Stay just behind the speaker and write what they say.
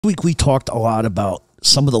Week we talked a lot about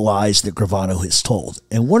some of the lies that Gravano has told.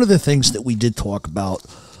 And one of the things that we did talk about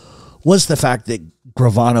was the fact that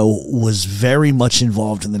Gravano was very much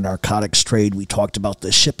involved in the narcotics trade. We talked about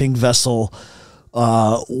the shipping vessel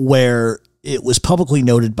where it was publicly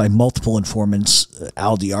noted by multiple informants,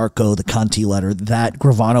 Al Diarco, the Conti letter, that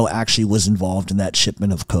Gravano actually was involved in that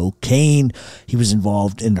shipment of cocaine. He was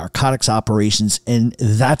involved in narcotics operations, and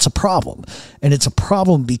that's a problem. And it's a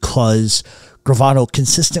problem because Gravano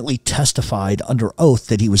consistently testified under oath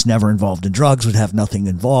that he was never involved in drugs, would have nothing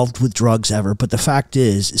involved with drugs ever. But the fact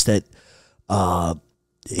is that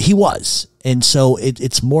he was. And so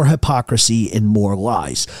it's more hypocrisy and more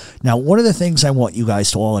lies. Now, one of the things I want you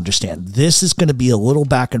guys to all understand, this is going to be a little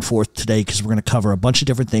back and forth today because we're going to cover a bunch of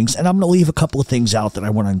different things. And I'm going to leave a couple of things out that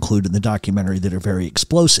I want to include in the documentary that are very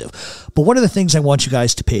explosive. But one of the things I want you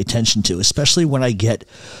guys to pay attention to, especially when I get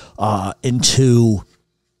into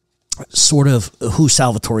sort of who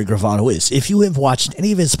Salvatore Gravano is. If you have watched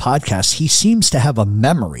any of his podcasts, he seems to have a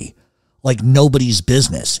memory like nobody's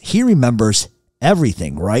business. He remembers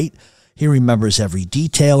everything, right? He remembers every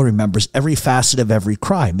detail, remembers every facet of every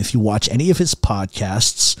crime. If you watch any of his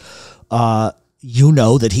podcasts, you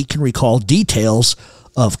know that he can recall details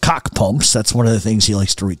of cock pumps. That's one of the things he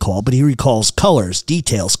likes to recall, but he recalls colors,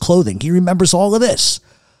 details, clothing. He remembers all of this.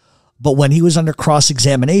 But when he was under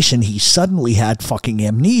cross-examination, he suddenly had fucking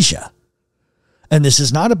amnesia. And this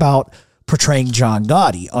is not about portraying John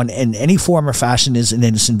Gotti in any form or fashion as an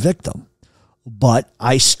innocent victim. But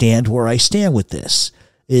I stand where I stand with this,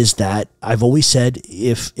 is that I've always said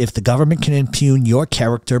if the government can impugn your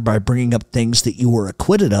character by bringing up things that you were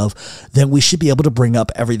acquitted of, then we should be able to bring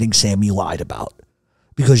up everything Sammy lied about.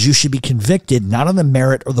 Because you should be convicted not on the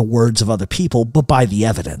merit or the words of other people, but by the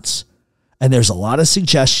evidence. And there's a lot of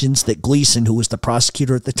suggestions that Gleeson, who was the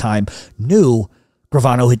prosecutor at the time, knew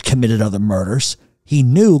Gravano had committed other murders. He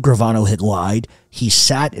knew Gravano had lied. He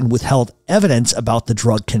sat and withheld evidence about the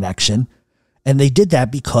drug connection. And they did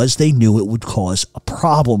that because they knew it would cause a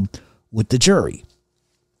problem with the jury.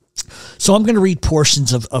 So I'm going to read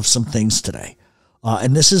portions of some things today.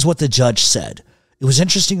 And this is what the judge said. It was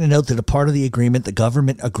interesting to note that a part of the agreement, the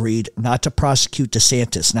government agreed not to prosecute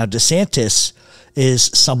DeSantis. Now, DeSantis is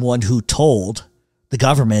someone who told the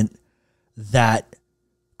government that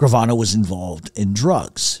Gravano was involved in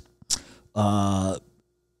drugs. But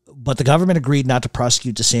the government agreed not to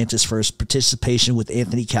prosecute DeSantis for his participation with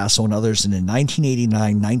Anthony Casso and others in a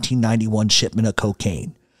 1989-1991 shipment of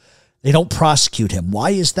cocaine. They don't prosecute him.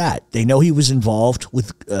 Why is that? They know he was involved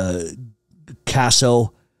with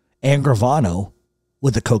Casso and Gravano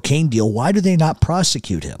with the cocaine deal. Why do they not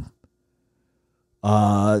prosecute him?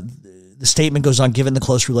 The statement goes on, given the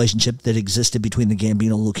close relationship that existed between the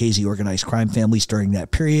Gambino and Lucchese organized crime families during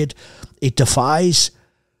that period, it defies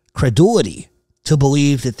credulity to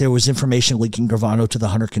believe that there was information linking Gravano to the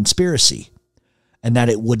Hunter conspiracy and that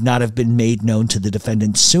it would not have been made known to the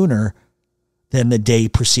defendant sooner than the day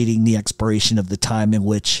preceding the expiration of the time in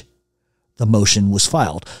which the motion was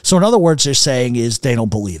filed. So in other words, they're saying is they don't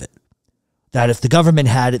believe it. That if the government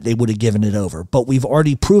had it, they would have given it over. But we've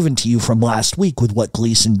already proven to you from last week with what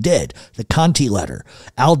Gleeson did, the Conti letter,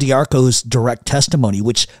 Al Diarco's direct testimony,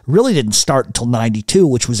 which really didn't start until 92,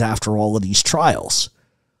 which was after all of these trials,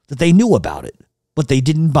 that they knew about it, but they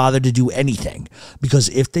didn't bother to do anything. Because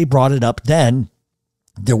if they brought it up then,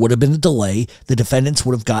 there would have been a delay. The defendants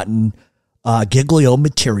would have gotten Giglio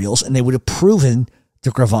materials, and they would have proven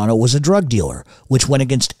that Gravano was a drug dealer, which went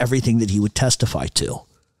against everything that he would testify to.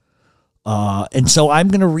 And so I'm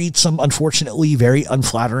going to read some, unfortunately, very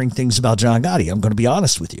unflattering things about John Gotti. I'm going to be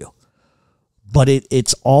honest with you. But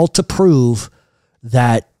it's all to prove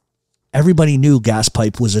that everybody knew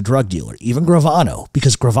Gaspipe was a drug dealer, even Gravano,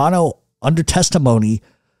 because Gravano, under testimony,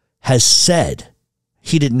 has said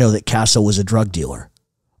he didn't know that Casso was a drug dealer.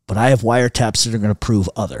 But I have wiretaps that are going to prove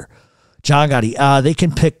other. John Gotti, they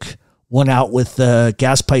can pick one out with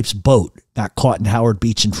Gaspipe's boat got caught in Howard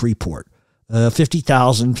Beach in Freeport.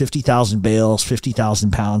 50,000 bales,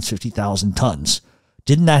 50,000 pounds, 50,000 tons.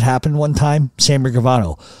 Didn't that happen one time? Sammy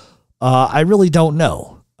Gravano. I really don't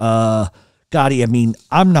know. Gotti, I mean,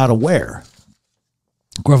 I'm not aware.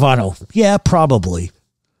 Gravano, yeah, probably.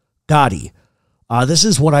 Gotti, this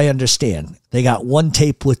is what I understand. They got one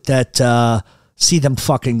tape with that, see them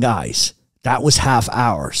fucking guys. That was half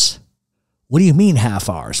hours. What do you mean half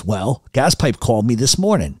hours? Well, Gaspipe called me this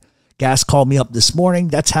morning. Gas called me up this morning.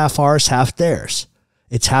 That's half ours, half theirs.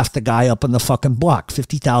 It's half the guy up on the fucking block.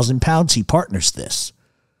 50,000 pounds. He partners this.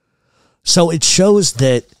 So it shows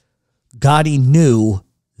that Gotti knew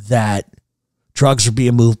that drugs were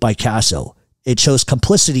being moved by Casso. It shows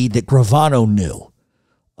complicity that Gravano knew.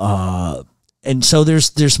 And so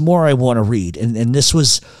there's more I want to read. And this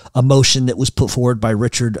was a motion that was put forward by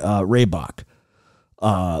Richard Raybach.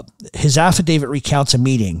 His affidavit recounts a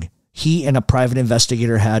meeting he and a private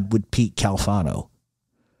investigator had with Pete Califano,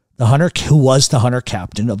 the hunter who was the hunter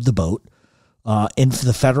captain of the boat, in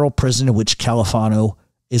the federal prison in which Califano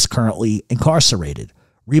is currently incarcerated.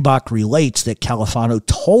 Raybach relates that Califano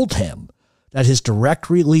told him that his direct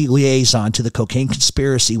liaison to the cocaine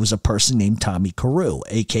conspiracy was a person named Tommy Carew,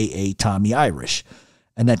 a.k.a. Tommy Irish,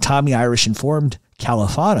 and that Tommy Irish informed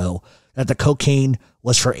Califano that the cocaine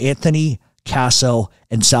was for Anthony Casso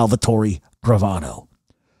and Salvatore Gravano.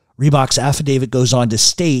 Raybach's affidavit goes on to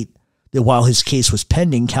state that while his case was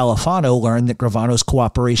pending, Califano learned that Gravano's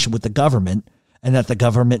cooperation with the government and that the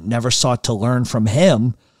government never sought to learn from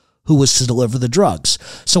him who was to deliver the drugs.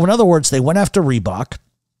 So in other words, they went after Raybach.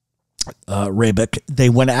 They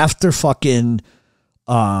went after fucking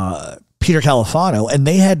Peter Califano, and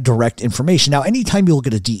they had direct information. Now, anytime you look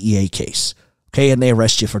at a DEA case, okay, and they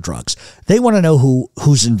arrest you for drugs, they want to know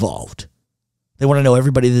who's involved. They want to know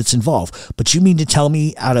everybody that's involved. But you mean to tell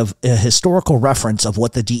me, out of a historical reference of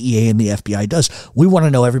what the DEA and the FBI does, we want to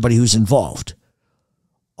know everybody who's involved.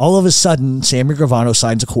 All of a sudden, Sammy Gravano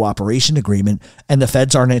signs a cooperation agreement, and the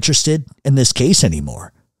feds aren't interested in this case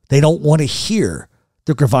anymore. They don't want to hear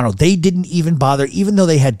the Gravano. They didn't even bother, even though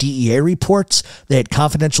they had DEA reports, they had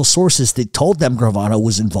confidential sources that told them Gravano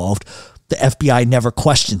was involved. The FBI never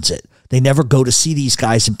questions it. They never go to see these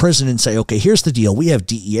guys in prison and say, okay, here's the deal. We have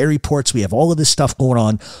DEA reports. We have all of this stuff going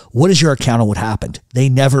on. What is your account of what happened? They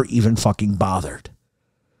never even fucking bothered.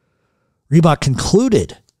 Raybach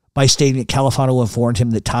concluded by stating that Califano informed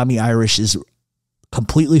him that Tommy Irish is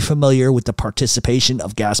completely familiar with the participation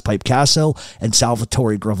of Gaspipe Casso and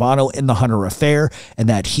Salvatore Gravano in the Hunter affair, and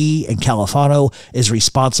that he and Califano is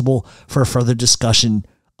responsible for further discussion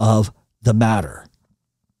of the matter.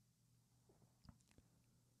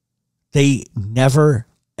 They never,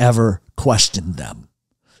 ever questioned them.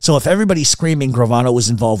 So if everybody's screaming Gravano was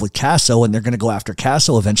involved with Casso and they're going to go after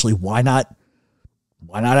Casso eventually, why not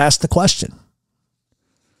ask the question?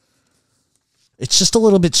 It's just a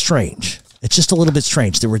little bit strange. It's just a little bit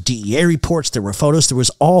strange. There were DEA reports, there were photos, there was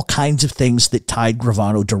all kinds of things that tied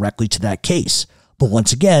Gravano directly to that case. But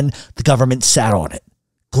once again, the government sat on it.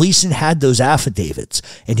 Gleeson had those affidavits,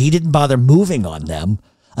 and he didn't bother moving on them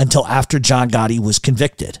until after John Gotti was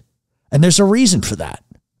convicted. And there's a reason for that.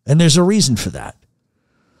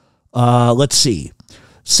 Let's see.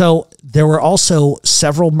 So there were also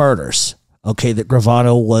several murders, okay, that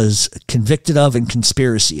Gravano was convicted of and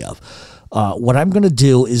conspiracy of. What I'm going to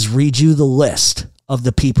do is read you the list of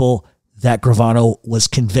the people that Gravano was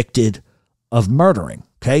convicted of murdering.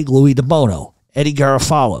 Okay, Louis DeBono, Eddie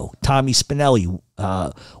Garofalo, Tommy Spinelli,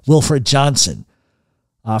 Wilfred Johnson,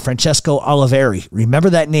 Francesco Oliveri. Remember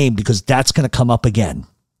that name because that's going to come up again.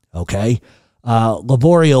 Okay,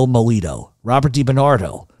 Laborio Molito, Robert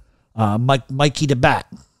DiBernardo, Mikey DeBat,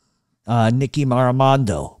 Nicky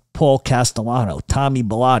Maramondo, Paul Castellano, Tommy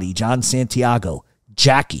Bellotti, John Santiago,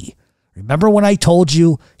 Jackie. Remember when I told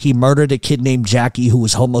you he murdered a kid named Jackie who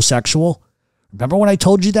was homosexual? Remember when I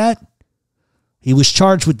told you that? He was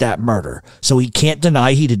charged with that murder, so he can't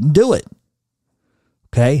deny he didn't do it.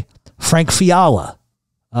 Okay? Frank Fiala,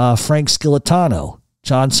 Frank Scilatano,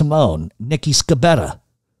 John Simone, Nicky Scabetta,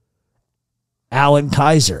 Alan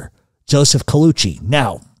Kaiser, Joseph Colucci.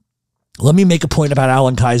 Now, let me make a point about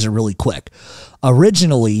Alan Kaiser really quick.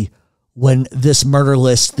 Originally, when this murder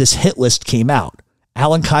list, this hit list came out,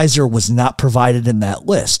 Alan Kaiser was not provided in that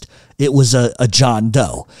list. It was a John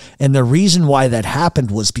Doe. And the reason why that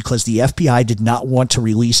happened was because the FBI did not want to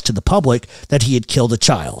release to the public that he had killed a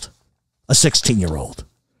child, a 16-year-old.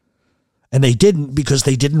 And they didn't because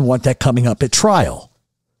they didn't want that coming up at trial.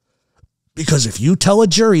 Because if you tell a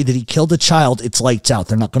jury that he killed a child, it's lights out.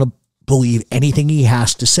 They're not going to believe anything he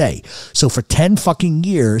has to say. So for 10 fucking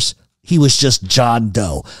years, he was just John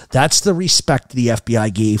Doe. That's the respect the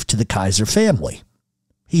FBI gave to the Kaiser family.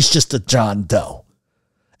 He's just a John Doe.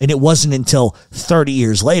 And it wasn't until 30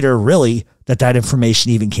 years later, really, that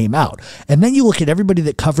information even came out. And then you look at everybody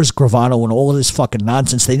that covers Gravano and all of this fucking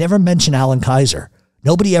nonsense. They never mention Alan Kaiser.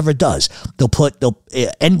 Nobody ever does.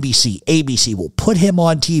 NBC, ABC will put him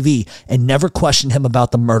on TV and never question him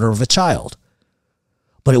about the murder of a child.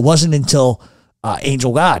 But it wasn't until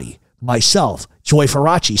Angel Gotti, myself, Joy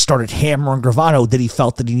Faraci started hammering Gravano that he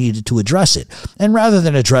felt that he needed to address it. And rather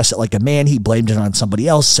than address it like a man, he blamed it on somebody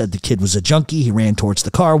else, said the kid was a junkie, he ran towards the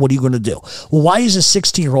car. What are you going to do? Well, why is a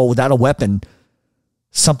 16-year-old without a weapon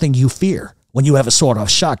something you fear when you have a sawed-off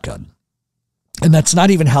shotgun? And that's not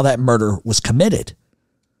even how that murder was committed.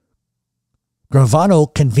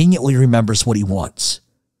 Gravano conveniently remembers what he wants.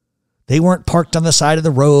 They weren't parked on the side of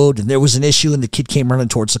the road and there was an issue and the kid came running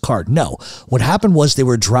towards the car. No, what happened was they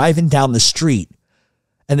were driving down the street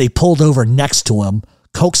and they pulled over next to him,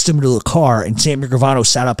 coaxed him to the car, and Sammy Gravano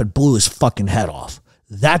sat up and blew his fucking head off.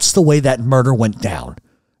 That's the way that murder went down.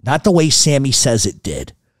 Not the way Sammy says it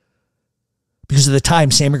did. Because at the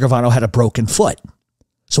time, Sammy Gravano had a broken foot.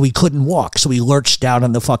 So he couldn't walk. So he lurched down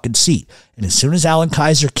on the fucking seat. And as soon as Alan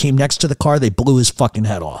Kaiser came next to the car, they blew his fucking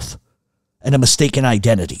head off. And a mistaken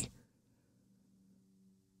identity.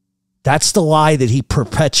 That's the lie that he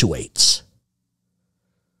perpetuates.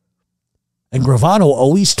 And Gravano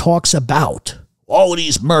always talks about all of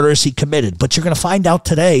these murders he committed. But you're going to find out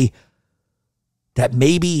today that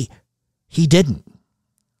maybe he didn't.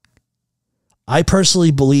 I personally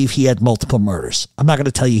believe he had multiple murders. I'm not going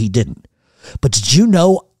to tell you he didn't. But did you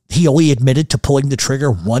know he only admitted to pulling the trigger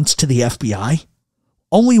once to the FBI?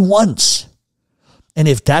 Only once. And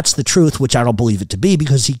if that's the truth, which I don't believe it to be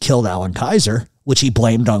because he killed Alan Kaiser, which he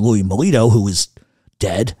blamed on Louis Melito, who was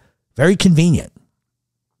dead, very convenient.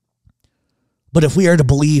 But if we are to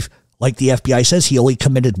believe, like the FBI says, he only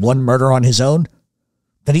committed one murder on his own,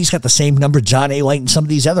 then he's got the same number John A. Light and some of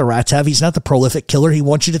these other rats have. He's not the prolific killer he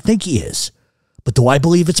wants you to think he is. But do I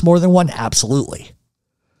believe it's more than one? Absolutely.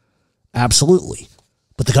 Absolutely.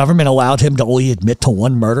 But the government allowed him to only admit to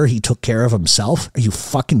one murder. He took care of himself. Are you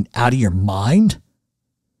fucking out of your mind?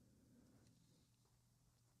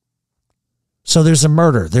 So there's a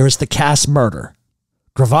murder. There is the Cass murder.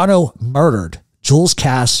 Gravano murdered Jules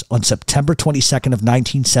Cass on September 22nd of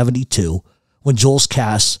 1972 when Jules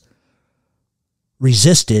Cass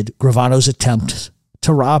resisted Gravano's attempt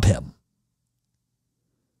to rob him.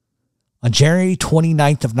 On January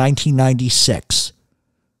 29th of 1996,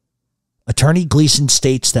 Attorney Gleeson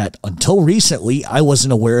states that until recently, I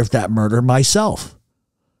wasn't aware of that murder myself.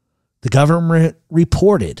 The government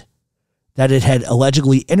reported that it had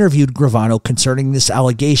allegedly interviewed Gravano concerning this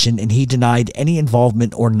allegation, and he denied any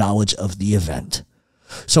involvement or knowledge of the event.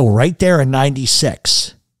 So right there in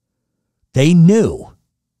 96, they knew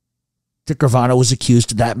that Gravano was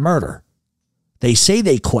accused of that murder. They say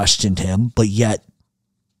they questioned him, but yet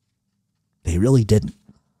they really didn't.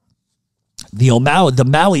 The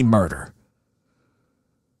O'Malley murder.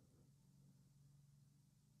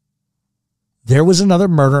 There was another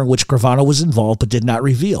murder in which Gravano was involved but did not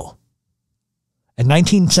reveal. In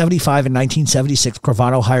 1975 and 1976,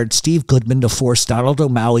 Gravano hired Steve Goodman to force Donald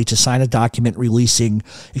O'Malley to sign a document relinquishing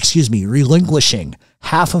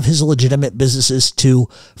half of his legitimate businesses to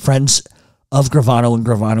friends of Gravano and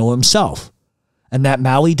Gravano himself. And that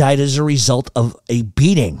Malley died as a result of a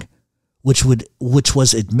beating, which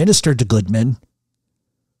was administered to Goodman,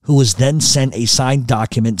 who was then sent a signed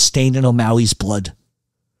document stained in O'Malley's blood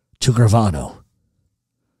to Gravano.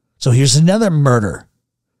 So here's another murder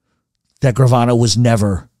that Gravano was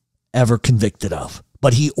never, ever convicted of,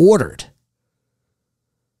 but he ordered.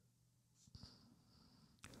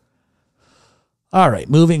 All right,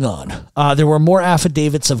 moving on. There were more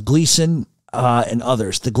affidavits of Gleeson and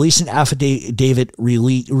others. The Gleeson affidavit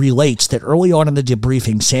relates that early on in the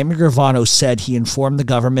debriefing, Sammy Gravano said he informed the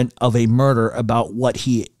government of a murder about what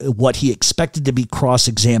he expected to be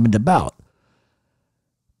cross-examined about.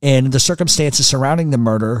 And the circumstances surrounding the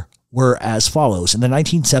murder were as follows. In the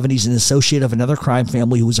 1970s, an associate of another crime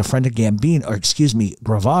family who was a friend of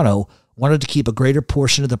Gravano wanted to keep a greater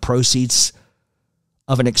portion of the proceeds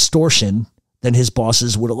of an extortion than his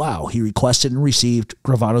bosses would allow. He requested and received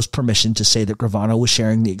Gravano's permission to say that Gravano was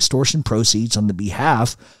sharing the extortion proceeds on the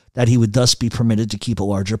behalf that he would thus be permitted to keep a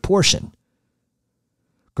larger portion.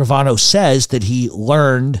 Gravano says that he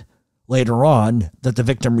learned later on that the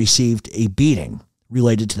victim received a beating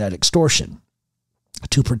related to that extortion.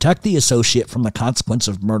 To protect the associate from the consequence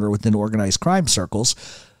of murder within organized crime circles,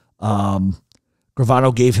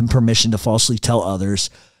 Gravano gave him permission to falsely tell others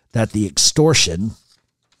that the extortion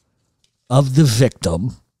of the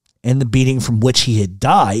victim and the beating from which he had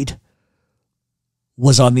died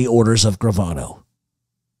was on the orders of Gravano.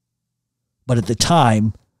 But at the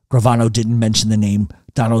time, Gravano didn't mention the name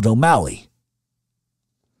Donald O'Malley.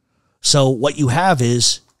 So what you have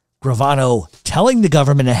is Gravano telling the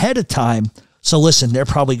government ahead of time, so listen, they're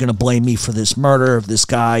probably going to blame me for this murder of this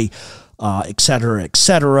guy, et cetera, et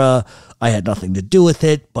cetera. I had nothing to do with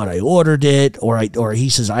it, but I ordered it. Or he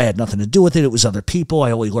says, I had nothing to do with it. It was other people.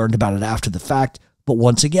 I only learned about it after the fact. But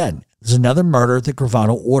once again, there's another murder that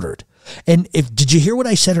Gravano ordered. And did you hear what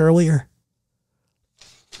I said earlier?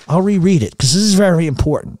 I'll reread it because this is very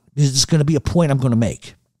important. This is going to be a point I'm going to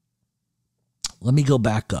make. Let me go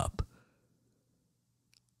back up.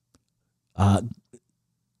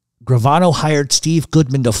 Gravano hired Steve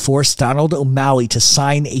Goodman to force Donald O'Malley to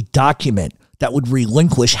sign a document that would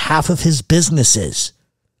relinquish half of his businesses.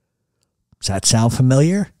 Does that sound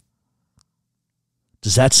familiar?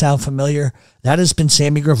 Does that sound familiar? That has been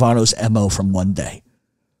Sammy Gravano's MO from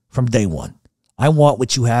day one. I want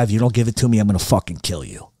what you have. You don't give it to me, I'm going to fucking kill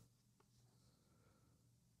you.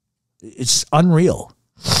 It's unreal.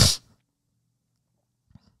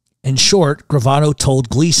 In short, Gravano told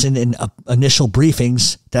Gleeson in initial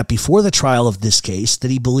briefings that before the trial of this case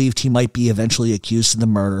that he believed he might be eventually accused of the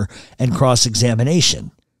murder and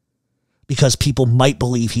cross-examination because people might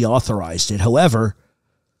believe he authorized it. However,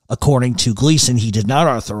 according to Gleeson, he did not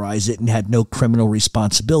authorize it and had no criminal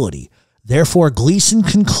responsibility. Therefore, Gleeson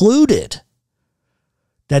concluded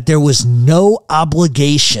that there was no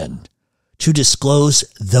obligation to disclose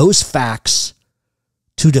those facts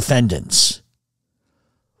to defendants.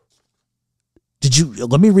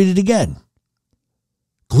 Let me read it again.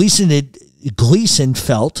 Gleeson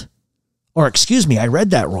felt, or excuse me, I read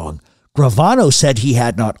that wrong. Gravano said he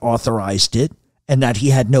had not authorized it and that he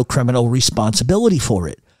had no criminal responsibility for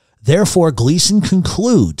it. Therefore, Gleeson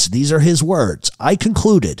concludes, these are his words, I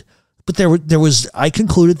concluded there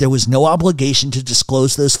was no obligation to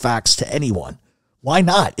disclose those facts to anyone. Why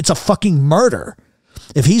not? It's a fucking murder.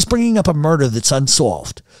 If he's bringing up a murder that's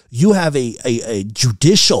unsolved, you have a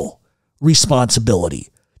judicial responsibility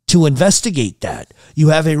to investigate that. You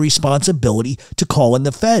have a responsibility to call in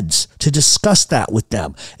the feds, to discuss that with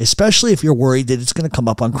them, especially if you're worried that it's going to come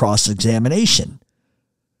up on cross-examination.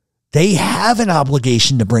 They have an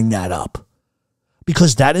obligation to bring that up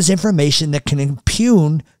because that is information that can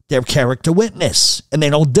impugn their character witness, and they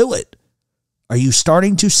don't do it. Are you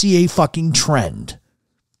starting to see a fucking trend?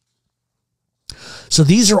 So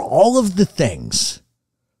these are all of the things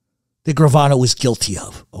that Gravano was guilty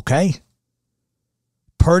of, okay?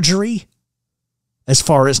 Perjury, as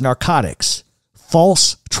far as narcotics,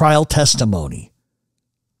 false trial testimony,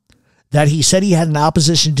 that he said he had an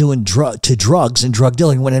opposition to drugs and drug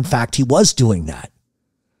dealing when in fact he was doing that.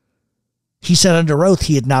 He said under oath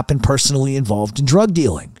he had not been personally involved in drug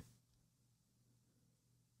dealing.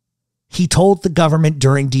 He told the government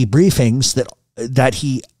during debriefings that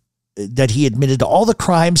he admitted to all the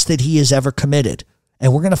crimes that he has ever committed.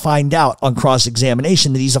 And we're going to find out on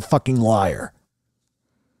cross-examination that he's a fucking liar.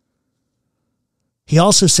 He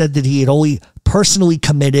also said that he had only personally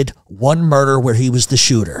committed one murder where he was the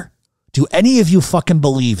shooter. Do any of you fucking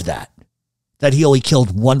believe that? That he only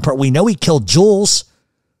killed one person? We know he killed Jules.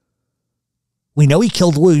 We know he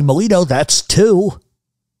killed Louis Melito. That's two.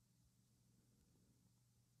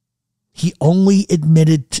 He only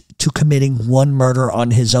admitted to committing one murder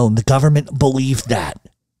on his own. The government believed that.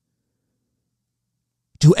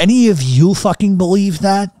 Do any of you fucking believe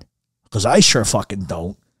that? Because I sure fucking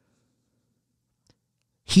don't.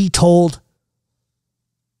 He told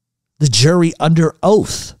the jury under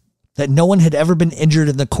oath that no one had ever been injured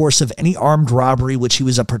in the course of any armed robbery which he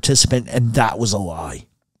was a participant, and that was a lie.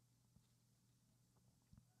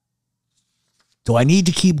 Do I need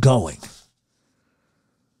to keep going?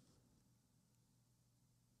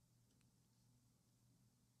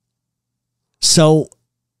 So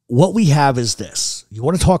what we have is this. You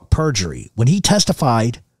want to talk perjury. When he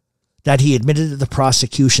testified that he admitted to the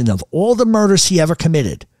prosecution of all the murders he ever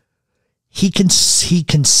committed, he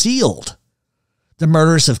concealed the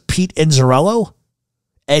murders of Pete Inzarello,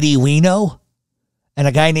 Eddie Wino, and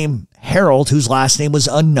a guy named Harold, whose last name was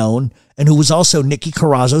unknown, and who was also Nicky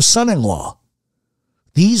Carrazzo's son-in-law.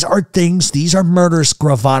 These are murders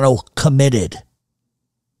Gravano committed.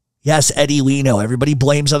 Yes, Eddie Wino. Everybody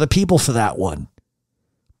blames other people for that one.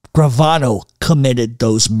 Gravano committed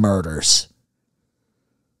those murders.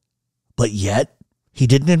 But yet, he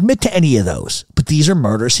didn't admit to any of those. But these are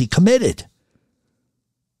murders he committed.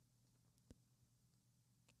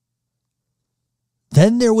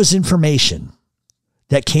 Then there was information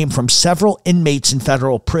that came from several inmates in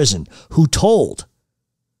federal prison who told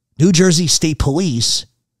New Jersey State Police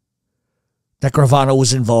that Gravano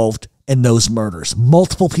was involved in those murders.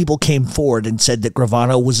 Multiple people came forward and said that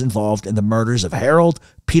Gravano was involved in the murders of Harold,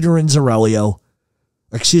 Peter Inzarello,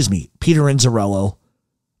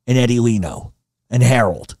 and Eddie Wino, and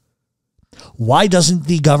Harold. Why doesn't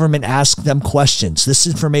the government ask them questions? This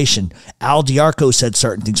information, Al Diarco said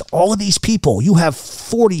certain things. All of these people, you have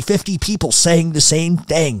 40, 50 people saying the same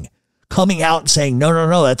thing, coming out and saying,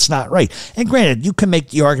 no, that's not right. And granted, you can make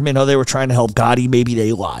the argument, they were trying to help Gotti. Maybe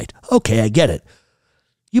they lied. Okay, I get it.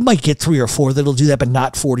 You might get 3 or 4 that'll do that, but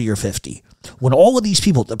not 40 or 50. When all of these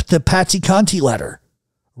people, the Patsy Conti letter,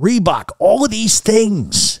 Reebok, all of these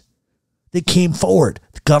things that came forward,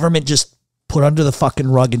 the government just put under the fucking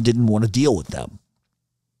rug and didn't want to deal with them.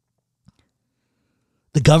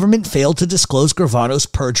 The government failed to disclose Gravano's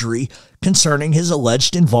perjury concerning his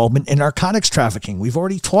alleged involvement in narcotics trafficking. We've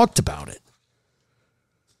already talked about it.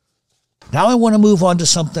 Now I want to move on to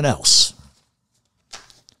something else.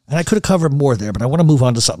 And I could have covered more there, but I want to move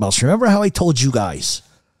on to something else. Remember how I told you guys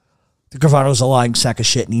that Gravano's a lying sack of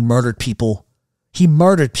shit and he murdered people? He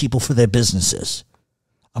murdered people for their businesses.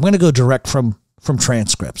 I'm going to go direct from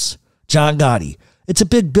transcripts. John Gotti. It's a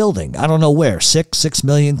big building. I don't know where. 6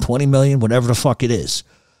 million, 20 million, whatever the fuck it is.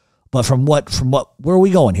 But where are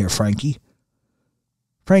we going here, Frankie?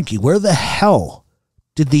 Frankie, where the hell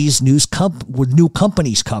did these new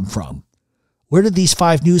companies come from? Where did these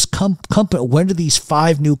five new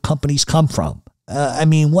companies come from? I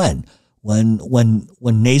mean, when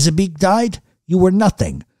Nazarbeek died, you were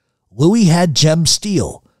nothing. Louis had Gem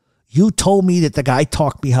Steel. You told me that the guy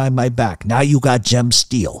talked behind my back. Now you got Gem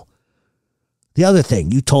Steel. The other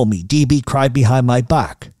thing, you told me DB cried behind my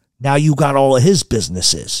back. Now you got all of his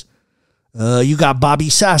businesses. You got Bobby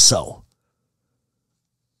Sasso.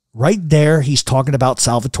 Right there, he's talking about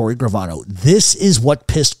Salvatore Gravano. This is what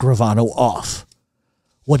pissed Gravano off.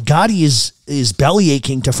 What Gotti is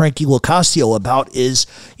bellyaching to Frankie Lucasio about is,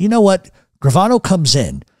 you know what? Gravano comes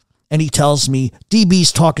in and he tells me,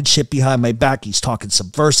 DB's talking shit behind my back. He's talking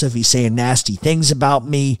subversive. He's saying nasty things about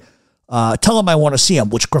me. Tell him I want to see him,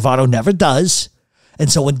 which Gravano never does.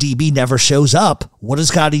 And so when DB never shows up, what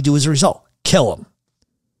does Gotti do as a result? Kill him.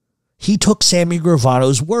 He took Sammy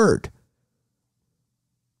Gravano's word.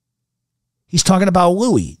 He's talking about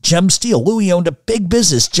Louis, Gem Steel. Louis owned a big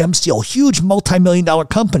business, Gem Steel, huge multi-million-dollar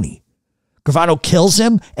company. Gravano kills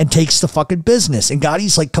him and takes the fucking business. And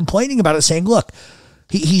Gotti's like complaining about it, saying, look,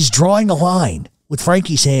 he's drawing a line with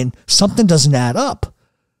Frankie saying something doesn't add up.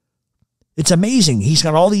 It's amazing. He's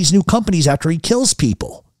got all these new companies after he kills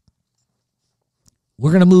people.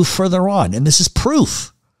 We're going to move further on, and this is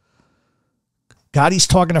proof. Gotti's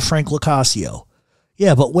talking to Frank Lucasio.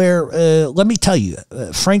 Yeah, but let me tell you,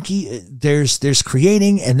 Frankie, there's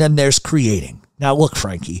creating and then there's creating. Now, look,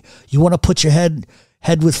 Frankie, you want to put your head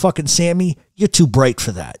with fucking Sammy? You're too bright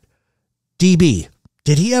for that. DB,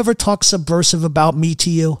 did he ever talk subversive about me to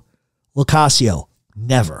you? Lucasio,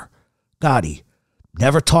 never. Gotti,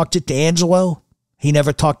 never talked it to Angelo. He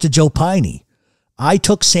never talked to Joe Piney. I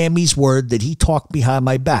took Sammy's word that he talked behind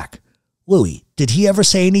my back. Louis, did he ever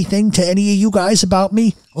say anything to any of you guys about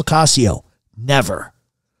me? Lucasio, never.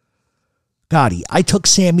 Gotti, I took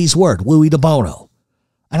Sammy's word, Louis DeBono.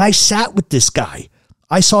 And I sat with this guy.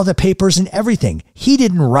 I saw the papers and everything. He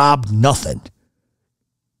didn't rob nothing.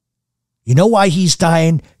 You know why he's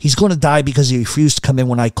dying? He's going to die because he refused to come in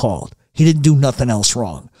when I called. He didn't do nothing else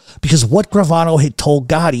wrong. Because what Gravano had told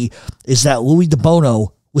Gotti is that Louis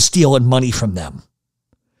DeBono was stealing money from them.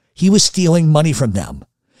 He was stealing money from them.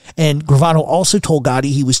 And Gravano also told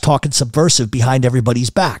Gotti he was talking subversive behind everybody's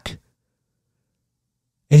back.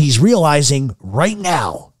 And he's realizing right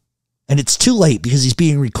now, and it's too late because he's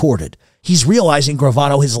being recorded, he's realizing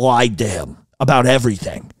Gravano has lied to him about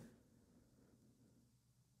everything.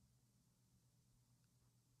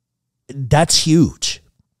 That's huge.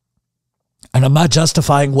 And I'm not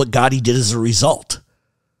justifying what Gotti did as a result.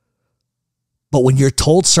 But when you're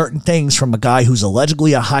told certain things from a guy who's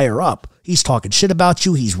allegedly a higher up, he's talking shit about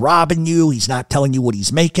you, he's robbing you, he's not telling you what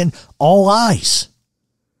he's making, all lies.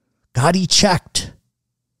 Gotti checked.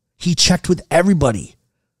 He checked with everybody.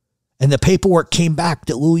 And the paperwork came back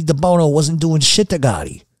that Louis DeBono wasn't doing shit to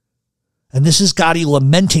Gotti. And this is Gotti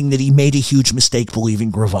lamenting that he made a huge mistake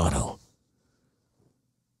believing Gravano.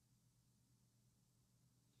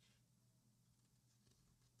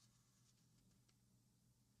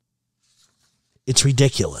 It's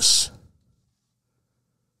ridiculous.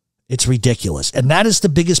 It's ridiculous. And that is the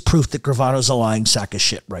biggest proof that Gravano's a lying sack of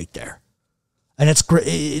shit right there. And it's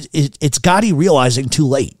Gotti realizing too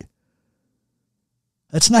late.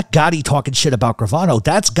 That's not Gotti talking shit about Gravano.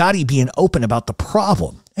 That's Gotti being open about the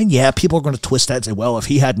problem. And yeah, people are going to twist that and say, well, if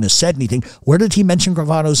he hadn't have said anything, where did he mention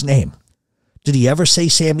Gravano's name? Did he ever say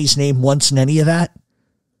Sammy's name once in any of that?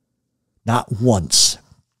 Not once.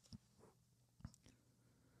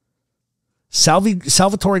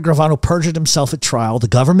 Salvatore Gravano perjured himself at trial. The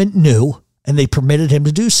government knew, and they permitted him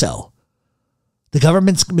to do so. The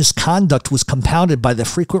government's misconduct was compounded by the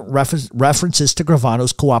frequent references to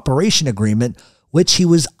Gravano's cooperation agreement, which he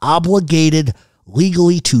was obligated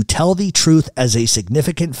legally to tell the truth as a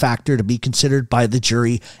significant factor to be considered by the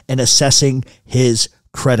jury in assessing his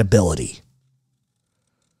credibility.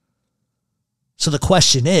 So the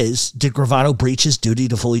question is, did Gravano breach his duty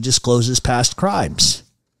to fully disclose his past crimes?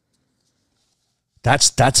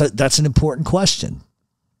 That's an important question.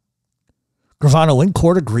 Gravano in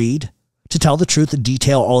court agreed to tell the truth and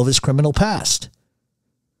detail all of his criminal past.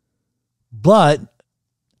 But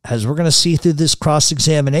as we're going to see through this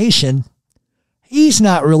cross-examination, he's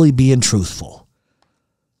not really being truthful.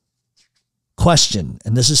 Question,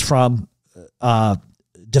 and this is from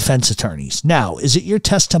defense attorneys. Now, is it your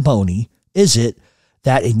testimony, is it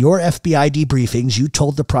that in your FBI debriefings, you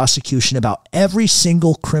told the prosecution about every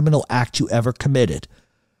single criminal act you ever committed?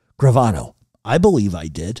 Gravano, I believe I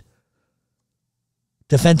did.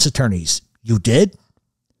 Defense attorneys, you did?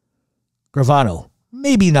 Gravano,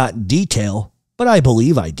 maybe not in detail, but I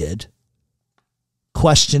believe I did.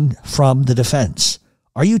 Question from the defense.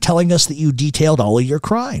 Are you telling us that you detailed all of your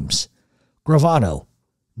crimes? Gravano,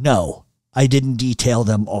 no, I didn't detail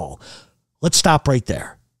them all. Let's stop right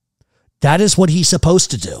there. That is what he's supposed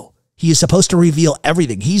to do. He is supposed to reveal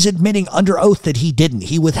everything. He's admitting under oath that he didn't.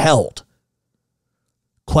 He withheld.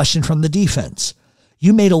 Question from the defense.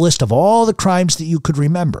 You made a list of all the crimes that you could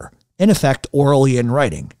remember, in effect, orally in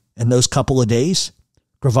writing, in those couple of days?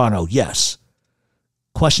 Gravano, yes.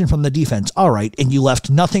 Question from the defense. All right, and you left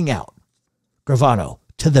nothing out? Gravano,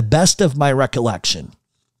 to the best of my recollection.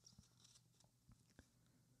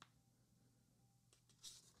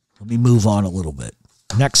 Let me move on a little bit.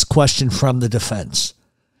 Next question from the defense.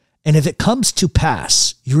 And if it comes to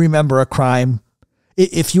pass, you remember a crime.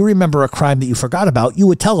 If you remember a crime that you forgot about, you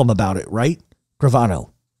would tell them about it, right?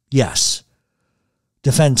 Gravano, yes.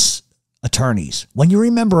 Defense attorneys, when you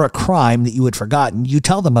remember a crime that you had forgotten, you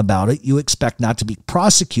tell them about it. You expect not to be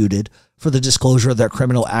prosecuted for the disclosure of their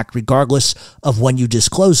criminal act, regardless of when you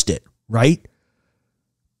disclosed it, right?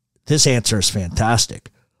 This answer is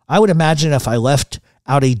fantastic. I would imagine if I left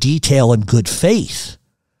out a detail in good faith,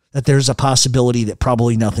 that there's a possibility that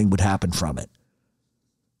probably nothing would happen from it.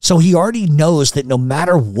 So he already knows that no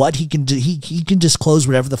matter what he can do, he can disclose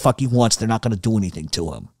whatever the fuck he wants. They're not going to do anything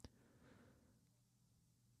to him.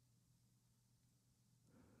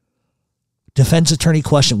 Defense attorney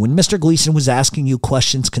question. When Mr. Gleeson was asking you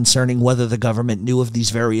questions concerning whether the government knew of these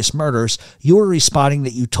various murders, you were responding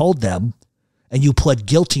that you told them and you pled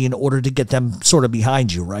guilty in order to get them sort of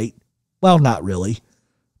behind you, right? Well, not really.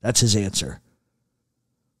 That's his answer.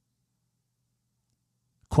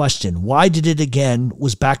 Question, why did it again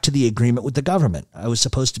was back to the agreement with the government? I was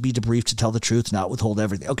supposed to be debriefed to tell the truth, not withhold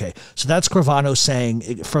everything. Okay, so that's Gravano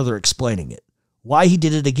saying, further explaining it. Why he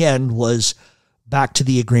did it again was back to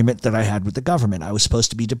the agreement that I had with the government. I was supposed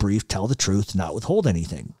to be debriefed, tell the truth, not withhold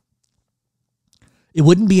anything. It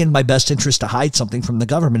wouldn't be in my best interest to hide something from the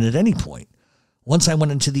government at any point. Once I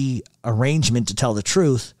went into the arrangement to tell the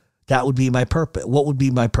truth, that would be my purpose. What would be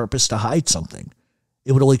my purpose to hide something?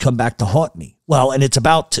 It would only come back to haunt me. Well, and it's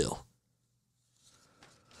about to.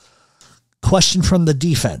 Question from the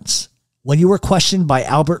defense. When you were questioned by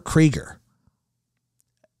Albert Krieger,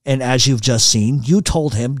 and as you've just seen, you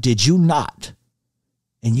told him, did you not?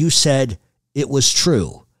 And you said it was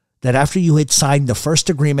true that after you had signed the first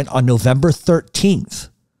agreement on November 13th,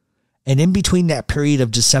 and in between that period of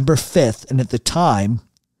December 5th, and at the time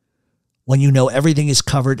when you know everything is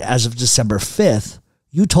covered as of December 5th,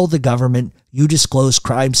 you told the government you disclosed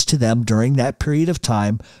crimes to them during that period of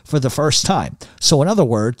time for the first time. So in other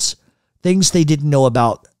words, things they didn't know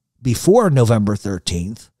about before November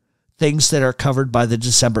 13th, things that are covered by the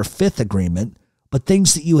December 5th agreement, but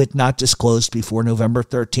things that you had not disclosed before November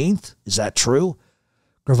 13th. Is that true?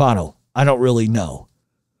 Gravano, I don't really know.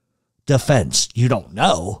 Defense, you don't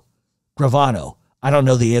know? Gravano, I don't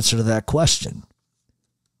know the answer to that question.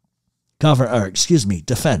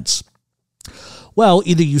 Defense. Well,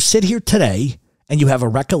 either you sit here today and you have a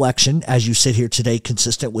recollection as you sit here today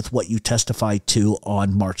consistent with what you testified to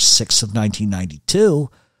on March 6th of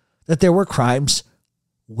 1992, that there were crimes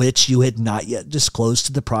which you had not yet disclosed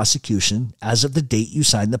to the prosecution as of the date you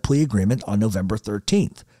signed the plea agreement on November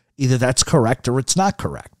 13th. Either that's correct or it's not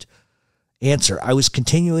correct. Answer, I was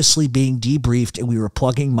continuously being debriefed and we were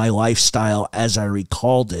plugging my lifestyle as I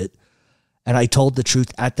recalled it, and I told the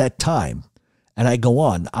truth at that time. And I go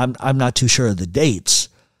on. I'm not too sure of the dates.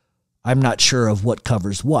 I'm not sure of what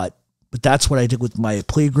covers what, but that's what I did with my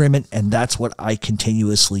plea agreement, and that's what I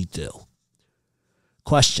continuously do.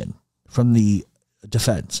 Question from the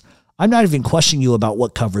defense. I'm not even questioning you about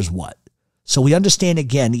what covers what. So we understand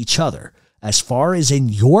again each other. As far as in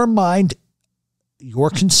your mind, you're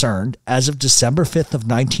concerned, as of December 5th of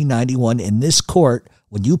 1991 in this court,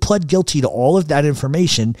 when you pled guilty to all of that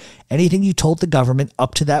information, anything you told the government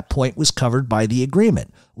up to that point was covered by the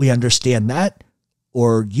agreement. We understand that,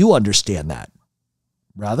 or you understand that?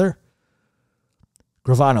 Rather?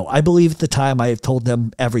 Gravano, I believe at the time I have told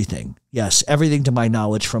them everything. Yes, everything to my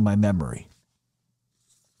knowledge from my memory.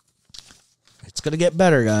 It's going to get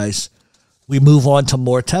better, guys. We move on to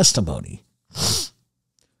more testimony.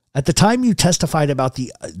 At the time you testified about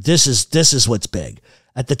this is what's big.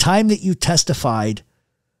 At the time that you testified,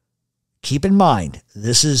 keep in mind,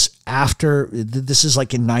 this is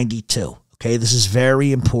like in 92. Okay, this is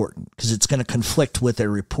very important because it's going to conflict with a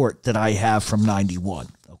report that I have from 91.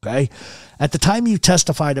 Okay, at the time you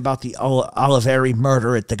testified about the Oliveri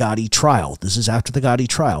murder at the Gotti trial, this is after the Gotti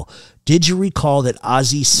trial, did you recall that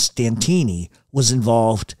Ozzie Stantini was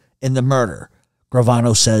involved in the murder?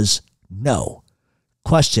 Gravano says no.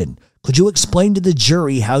 Question, could you explain to the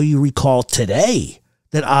jury how you recall today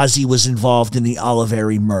that Ozzie was involved in the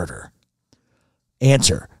Oliveri murder?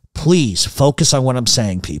 Answer, please focus on what I'm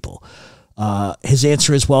saying, people. His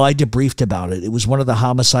answer is, well, I debriefed about it. It was one of the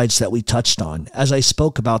homicides that we touched on. As I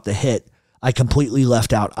spoke about the hit, I completely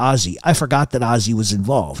left out Ozzie. I forgot that Ozzie was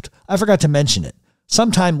involved. I forgot to mention it.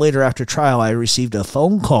 Sometime later after trial, I received a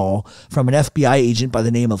phone call from an FBI agent by the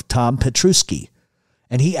name of Tom Petruski,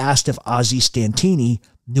 and he asked if Ozzie Stantini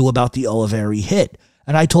knew about the Oliveri hit,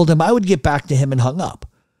 and I told him I would get back to him and hung up.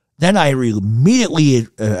 Then I immediately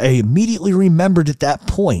remembered at that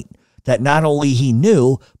point that not only he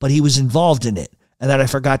knew, but he was involved in it, and that I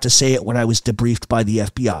forgot to say it when I was debriefed by the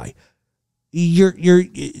FBI. You're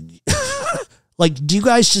like, do you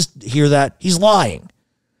guys just hear that? He's lying.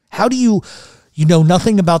 How do you know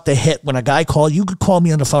nothing about the hit when a guy called? You could call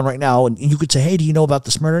me on the phone right now and you could say, hey, do you know about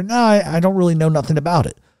this murder? No, I don't really know nothing about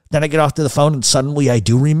it. Then I get off to the phone and suddenly I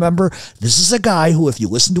do remember. This is a guy who, if you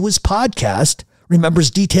listen to his podcast, remembers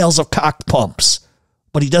details of cock pumps,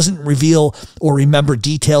 but he doesn't reveal or remember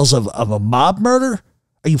details of a mob murder?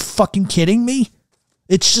 Are you fucking kidding me?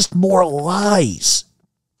 It's just more lies.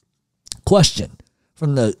 Question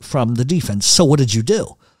from the defense. So what did you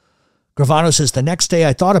do? Gravano says, the next day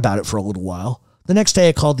I thought about it for a little while. The next day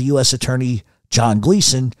I called the U.S. Attorney John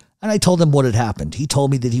Gleeson and I told him what had happened. He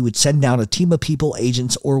told me that he would send down a team of people,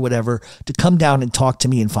 agents or whatever, to come down and talk to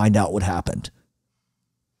me and find out what happened.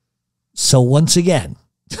 So once again,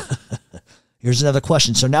 here's another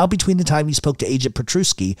question. So now between the time you spoke to Agent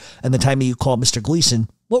Petruski and the time you called Mr. Gleeson,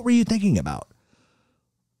 what were you thinking about?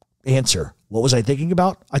 Answer, what was I thinking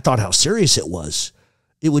about? I thought how serious it was.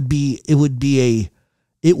 It would be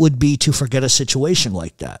to forget a situation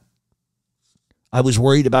like that. I was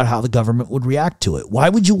worried about how the government would react to it. Why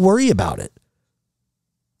would you worry about it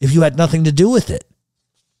if you had nothing to do with it?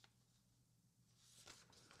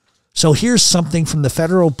 So here's something from the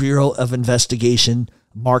Federal Bureau of Investigation,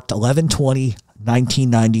 marked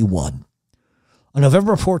 11/20/1991. On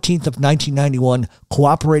November 14th of 1991,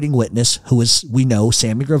 cooperating witness, who is, we know,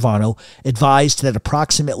 Sammy Gravano, advised that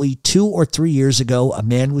approximately 2 or 3 years ago, a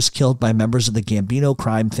man was killed by members of the Gambino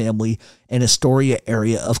crime family in Astoria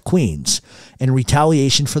area of Queens. In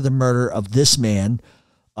retaliation for the murder of this man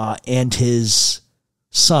and his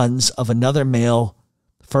sons of another male,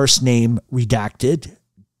 first name redacted,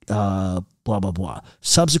 blah, blah, blah.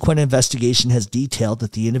 Subsequent investigation has detailed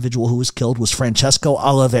that the individual who was killed was Francesco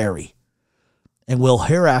Oliveri and will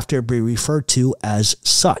hereafter be referred to as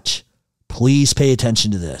such. Please pay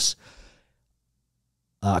attention to this.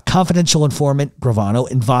 Confidential informant Gravano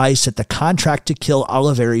advised that the contract to kill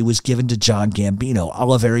Oliveri was given to John Gambino.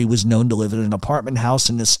 Oliveri was known to live in an apartment house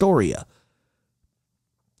in Astoria.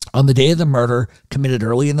 On the day of the murder, committed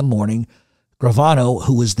early in the morning, Gravano,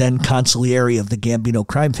 who was then consigliere of the Gambino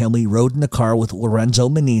crime family, rode in the car with Lorenzo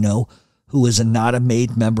Menino, who was not a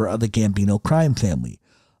made member of the Gambino crime family,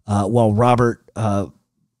 while Robert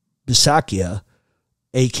Bisaccia,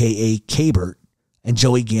 a.k.a. Cabert, and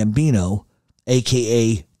Joey Gambino,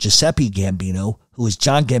 a.k.a. Giuseppe Gambino, who was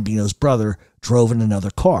John Gambino's brother, drove in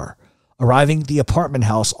another car. Arriving at the apartment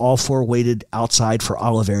house, all four waited outside for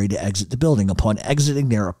Oliveri to exit the building. Upon exiting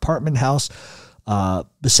their apartment house,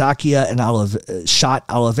 Bisaccia and shot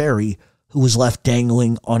Oliveri, who was left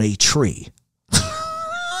dangling on a tree.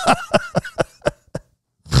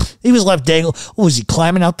 He was left dangling. What, was he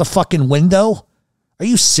climbing out the fucking window? Are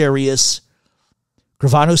you serious?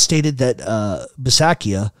 Gravano stated that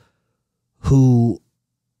Bisaccia, who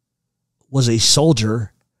was a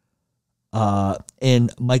soldier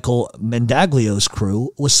in Michael Mendaglio's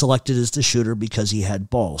crew, was selected as the shooter because he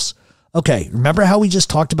had balls. Okay, remember how we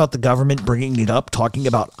just talked about the government bringing it up, talking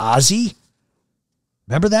about Ozzie?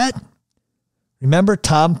 Remember that? Remember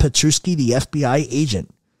Tom Petruski, the FBI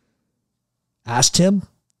agent, asked him?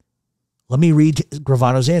 Let me read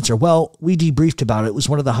Gravano's answer. Well, we debriefed about it. It was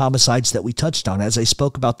one of the homicides that we touched on. As I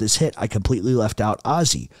spoke about this hit, I completely left out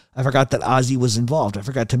Ozzie. I forgot that Ozzie was involved. I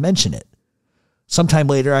forgot to mention it. Sometime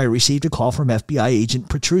later, I received a call from FBI agent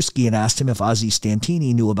Petruski and asked him if Ozzie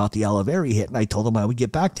Stantini knew about the Oliveri hit, and I told him I would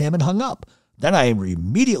get back to him and hung up. Then I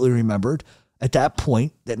immediately remembered at that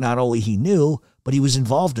point that not only he knew, but he was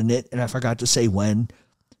involved in it, and I forgot to say when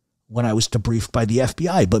when I was debriefed by the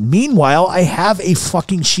FBI. But meanwhile, I have a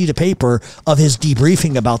fucking sheet of paper of his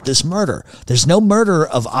debriefing about this murder. There's no murder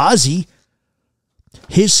of Ozzy.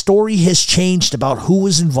 His story has changed about who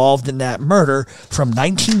was involved in that murder from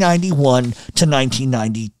 1991 to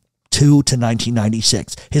 1992 to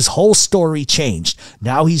 1996. His whole story changed.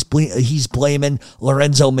 Now he's blaming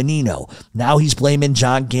Lorenzo Menino. Now he's blaming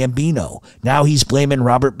John Gambino. Now he's blaming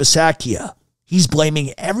Robert Bisaccia. He's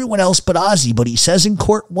blaming everyone else but Ozzy, but he says in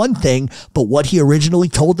court one thing, but what he originally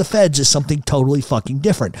told the feds is something totally fucking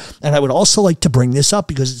different. And I would also like to bring this up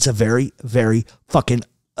because it's a very, very fucking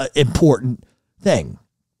important thing.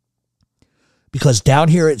 Because down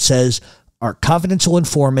here it says, our confidential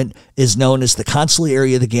informant is known as the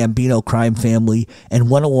consigliere of the Gambino crime family and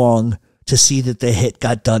went along to see that the hit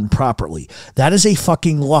got done properly. That is a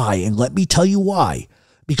fucking lie, and let me tell you why.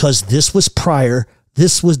 Because this was prior.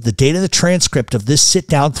 This was the date of the transcript of this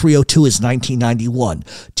sit-down 302 is 1991.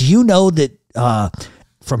 Do you know that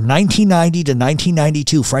from 1990 to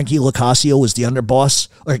 1992, Frankie Locascio was the underboss,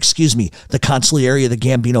 or excuse me, the consigliere of the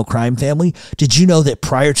Gambino crime family? Did you know that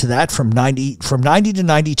prior to that, from 90 to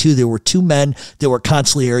 92, there were two men that were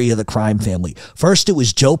consigliere of the crime family? First, it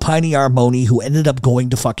was Joe Piney Armoni, who ended up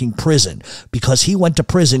going to fucking prison. Because he went to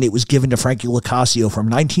prison, it was given to Frankie Locascio from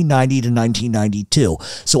 1990 to 1992.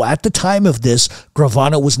 So at the time of this,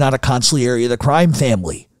 Gravano was not a consigliere of the crime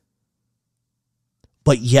family.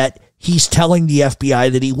 But yet, he's telling the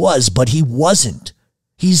FBI that he was, but he wasn't.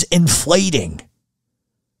 He's inflating.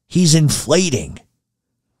 He's inflating.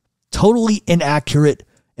 Totally inaccurate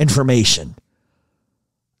information.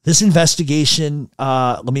 This investigation,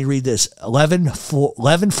 let me read this.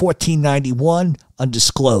 11/14/91,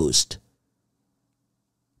 undisclosed.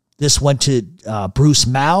 This went to Bruce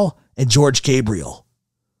Mao and George Gabriel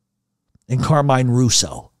and Carmine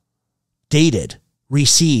Russo. Dated.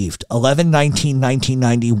 Received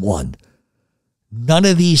 11/19/1991. None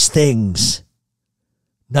of these things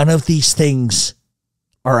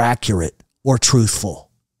are accurate or truthful.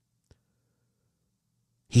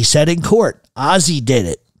 He said in court, Ozzy did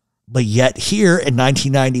it. But yet here in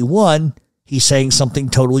 1991, he's saying something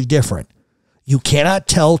totally different. You cannot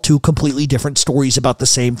tell two completely different stories about the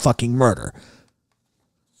same fucking murder.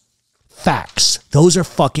 Facts. Those are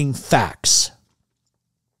fucking facts.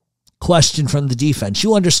 Question from the defense.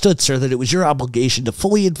 You understood, sir, that it was your obligation to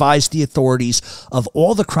fully advise the authorities of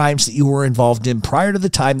all the crimes that you were involved in prior to the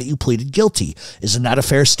time that you pleaded guilty. Isn't that a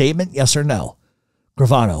fair statement? Yes or no?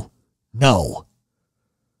 Gravano. No.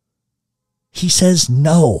 He says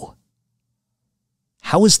no.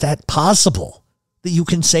 How is that possible? That you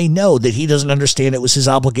can say no, that he doesn't understand it was his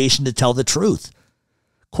obligation to tell the truth.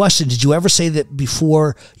 Question, did you ever say that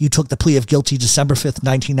before you took the plea of guilty December 5th,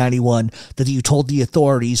 1991, that you told the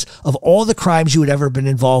authorities of all the crimes you had ever been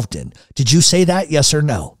involved in? Did you say that? Yes or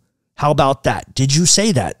no? How about that? Did you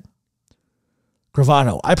say that?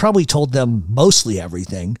 Gravano, I probably told them mostly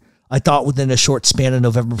everything. I thought within a short span of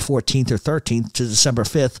November 14th or 13th to December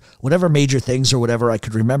 5th, whatever major things or whatever I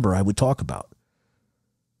could remember, I would talk about.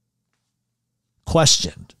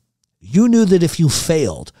 Question. You knew that if you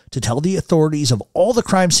failed to tell the authorities of all the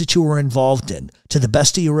crimes that you were involved in to the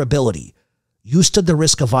best of your ability, you stood the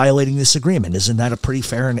risk of violating this agreement. Isn't that a pretty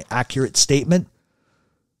fair and accurate statement?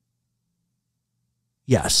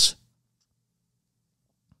 Yes.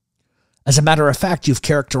 As a matter of fact, you've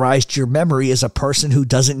characterized your memory as a person who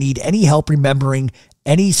doesn't need any help remembering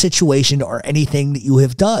any situation or anything that you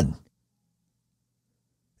have done.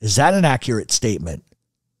 Is that an accurate statement?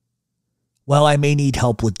 Well, I may need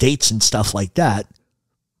help with dates and stuff like that,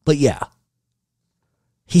 but yeah.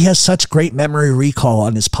 He has such great memory recall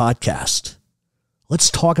on his podcast. Let's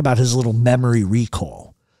talk about his little memory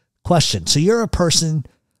recall. Question. So you're a person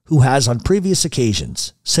who has on previous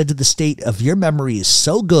occasions said to the state of your memory is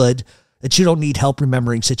so good that you don't need help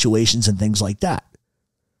remembering situations and things like that.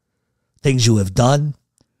 Things you have done.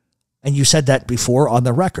 And you said that before on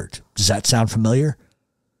the record. Does that sound familiar?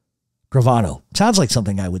 Gravano. Sounds like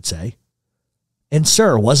something I would say. And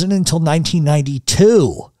sir, it wasn't until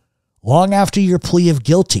 1992, long after your plea of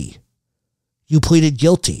guilty, you pleaded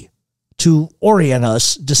guilty to orient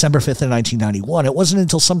us December 5th of 1991. It wasn't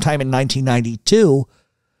until sometime in 1992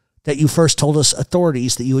 that you first told us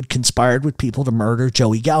authorities that you had conspired with people to murder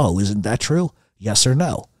Joey Gallo. Isn't that true? Yes or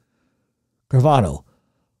no? Gravano.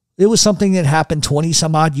 It was something that happened 20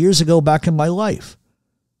 some odd years ago back in my life.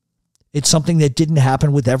 It's something that didn't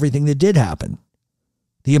happen with everything that did happen.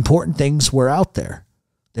 The important things were out there.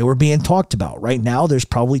 They were being talked about. Right now, there's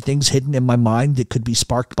probably things hidden in my mind that could be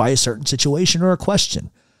sparked by a certain situation or a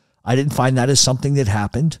question. I didn't find that as something that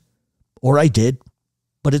happened, or I did,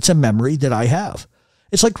 but it's a memory that I have.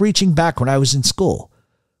 It's like reaching back when I was in school.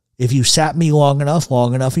 If you sat me long enough,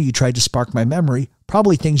 and you tried to spark my memory,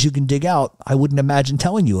 probably things you can dig out I wouldn't imagine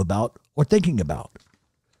telling you about or thinking about.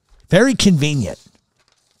 Very convenient.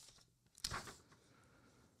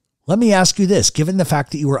 Let me ask you this. Given the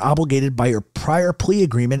fact that you were obligated by your prior plea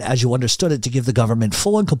agreement, as you understood it, to give the government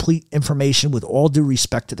full and complete information with all due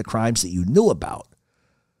respect to the crimes that you knew about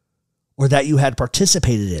or that you had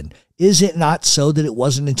participated in, is it not so that it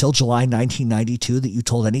wasn't until July 1992 that you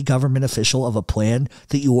told any government official of a plan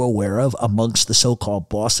that you were aware of amongst the so-called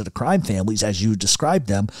boss of the crime families, as you described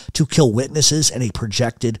them, to kill witnesses in a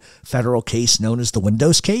projected federal case known as the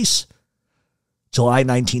Windows case? July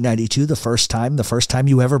 1992, the first time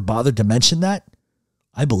you ever bothered to mention that?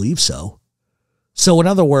 I believe so. So in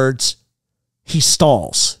other words, he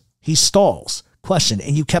stalls. Question,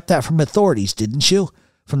 and you kept that from authorities, didn't you?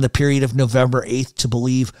 From the period of November 8th to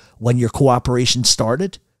believe when your cooperation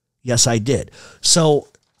started? Yes, I did. So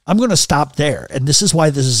I'm going to stop there. And this is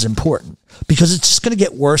why this is important, because it's just going to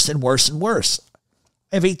get worse and worse and worse.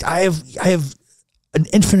 I have an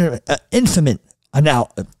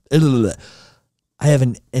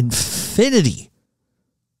infinity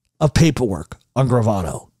of paperwork on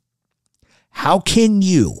Gravano. How can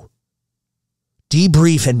you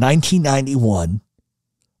debrief in 1991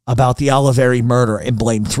 about the Oliveri murder and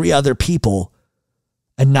blame 3 other people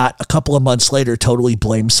and not a couple of months later totally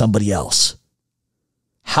blame somebody else?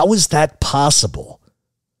 How is that possible?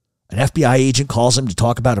 An FBI agent calls him to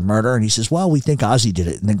talk about a murder, and he says, well, we think Ozzy did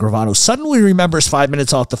it. And then Gravano suddenly remembers 5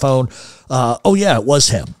 minutes off the phone. Oh, yeah, it was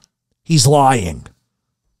him. He's lying.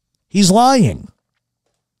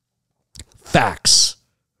 Facts.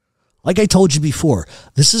 Like I told you before,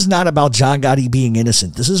 this is not about John Gotti being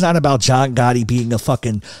innocent. This is not about John Gotti being a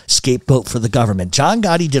fucking scapegoat for the government. John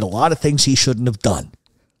Gotti did a lot of things he shouldn't have done.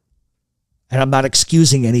 And I'm not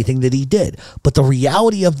excusing anything that he did. But the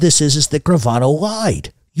reality of this is that Gravano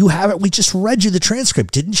lied. You have it. We just read you the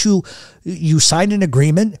transcript. Didn't you? You signed an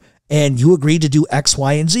agreement and you agreed to do X,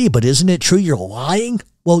 Y, and Z. But isn't it true you're lying?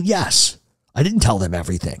 Well, yes. I didn't tell them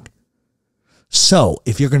everything. So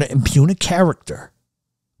if you're going to impugn a character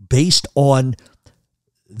based on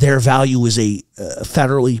their value as a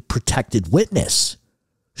federally protected witness,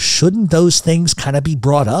 shouldn't those things kind of be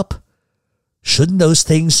brought up? Shouldn't those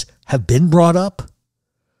things have been brought up?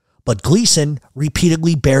 But Gleeson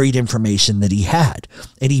repeatedly buried information that he had.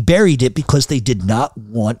 And he buried it because they did not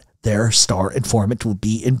want their star informant to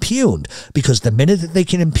be impugned. Because the minute that they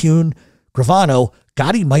can impugn Gravano,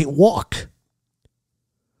 Gotti might walk.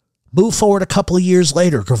 Move forward a couple of years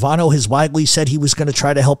later, Gravano has widely said he was going to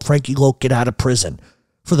try to help Frankie Loke get out of prison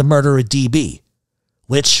for the murder of DB,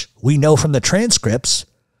 which we know from the transcripts,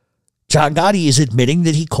 John Gotti is admitting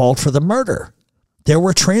that he called for the murder. There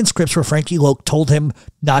were transcripts where Frankie Loke told him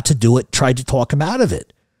not to do it, tried to talk him out of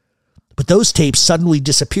it. But those tapes suddenly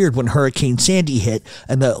disappeared when Hurricane Sandy hit,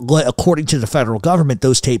 and according to the federal government,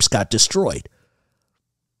 those tapes got destroyed.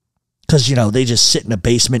 Because, you know, they just sit in a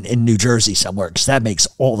basement in New Jersey somewhere, because that makes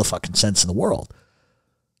all the fucking sense in the world.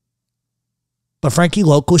 But Frankie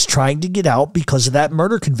Loke was trying to get out because of that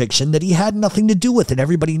murder conviction that he had nothing to do with, and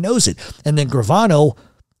everybody knows it. And then Gravano,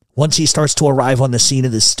 once he starts to arrive on the scene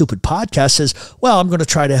of this stupid podcast, says, well, I'm going to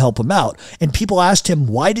try to help him out. And people asked him,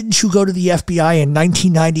 why didn't you go to the FBI in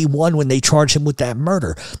 1991 when they charged him with that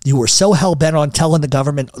murder? You were so hell-bent on telling the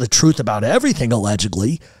government the truth about everything,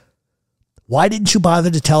 allegedly. Why didn't you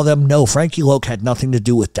bother to tell them, no, Frankie Loke had nothing to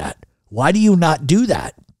do with that? Why do you not do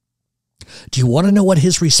that? Do you want to know what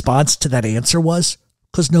his response to that answer was?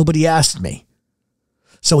 Because nobody asked me.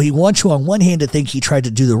 So he wants you on one hand to think he tried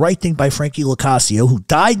to do the right thing by Frankie Locascio, who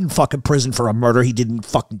died in fucking prison for a murder he didn't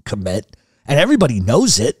fucking commit. And everybody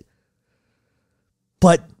knows it.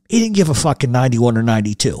 But he didn't give a fuck in 91 or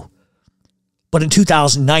 92. But in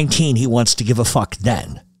 2019, he wants to give a fuck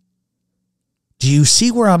then. Do you see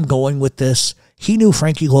where I'm going with this? He knew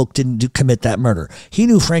Frankie Loke didn't commit that murder. He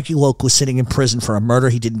knew Frankie Loke was sitting in prison for a murder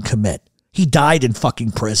he didn't commit. He died in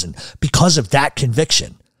fucking prison because of that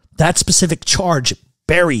conviction. That specific charge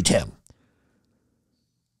buried him.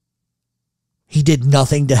 He did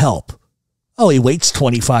nothing to help. Oh, he waits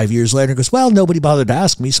 25 years later and goes, well, nobody bothered to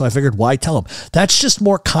ask me, so I figured, why tell him? That's just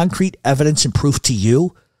more concrete evidence and proof to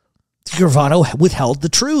you. Gravano withheld the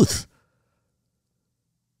truth.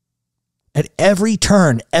 At every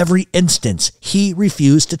turn, every instance, he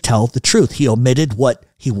refused to tell the truth. He omitted what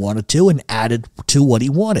he wanted to and added to what he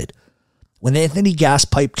wanted. When Anthony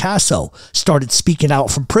Gaspipe Casso started speaking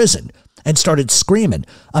out from prison and started screaming,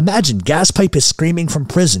 imagine Gaspipe is screaming from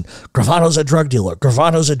prison, Gravano's a drug dealer,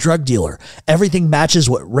 Gravano's a drug dealer. Everything matches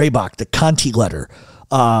what Raybach, the Conti letter,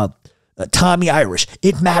 Tommy Irish.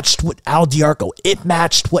 It matched what Al Diarco. It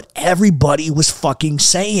matched what everybody was fucking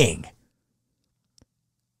saying.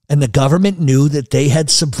 And the government knew that they had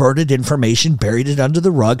subverted information, buried it under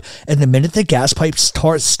the rug, and the minute the gas pipe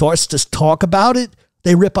starts to talk about it,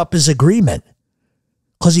 they rip up his agreement.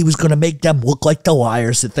 Because he was going to make them look like the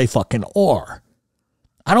liars that they fucking are.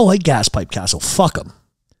 I don't like Gas Pipe Castle. Fuck him.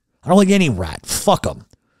 I don't like any rat. Fuck him.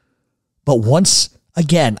 But once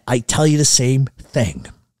again, I tell you the same thing.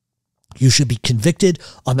 You should be convicted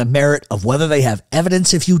on the merit of whether they have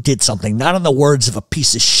evidence if you did something, not on the words of a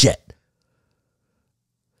piece of shit.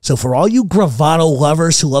 So for all you Gravano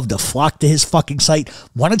lovers who love to flock to his fucking site,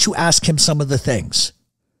 why don't you ask him some of the things?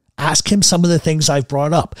 Ask him some of the things I've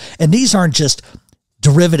brought up. And these aren't just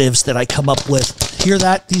derivatives that I come up with. Hear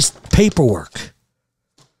that? These paperwork.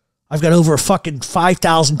 I've got over fucking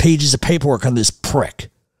 5,000 pages of paperwork on this prick.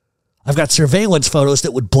 I've got surveillance photos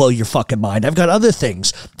that would blow your fucking mind. I've got other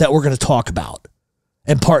things that we're going to talk about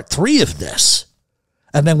in part 3 of this.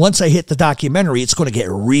 And then once I hit the documentary, it's going to get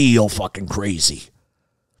real fucking crazy.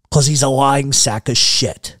 Because he's a lying sack of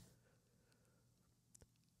shit.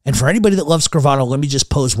 And for anybody that loves Gravano, let me just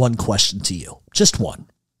pose one question to you. Just one.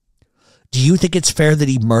 Do you think it's fair that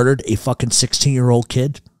he murdered a fucking 16-year-old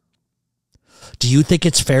kid? Do you think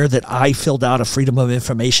it's fair that I filled out a Freedom of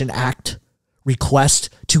Information Act request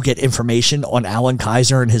to get information on Alan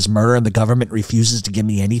Kaiser and his murder, and the government refuses to give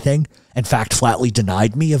me anything? In fact, flatly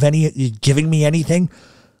denied me of giving me anything?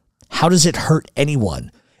 How does it hurt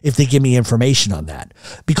anyone if they give me information on that?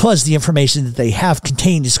 Because the information that they have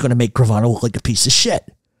contained is going to make Gravano look like a piece of shit.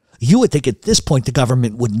 You would think at this point the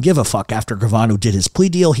government wouldn't give a fuck. After Gravano did his plea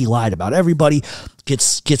deal, he lied about everybody,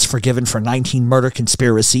 gets forgiven for 19 murder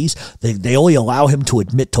conspiracies. They only allow him to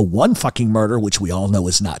admit to one fucking murder, which we all know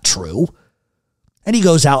is not true. And he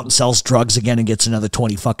goes out and sells drugs again and gets another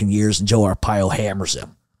 20 fucking years, and Joe Arpaio hammers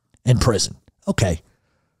him in prison. Okay.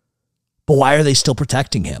 But why are they still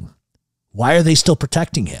protecting him? Why are they still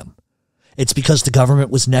protecting him? It's because the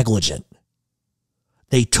government was negligent.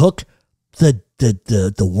 They took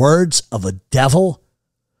the words of a devil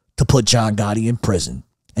to put John Gotti in prison.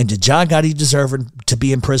 And did John Gotti deserve to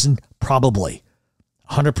be in prison? Probably.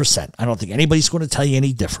 100%. I don't think anybody's going to tell you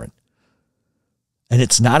any different. And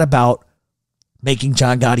it's not about making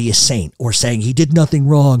John Gotti a saint or saying he did nothing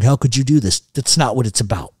wrong. How could you do this? That's not what it's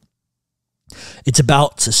about. It's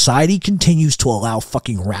about society continues to allow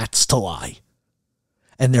fucking rats to lie.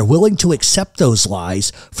 And they're willing to accept those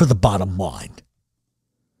lies for the bottom line.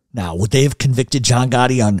 Now, would they have convicted John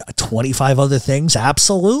Gotti on 25 other things?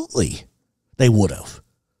 Absolutely. They would have.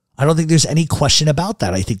 I don't think there's any question about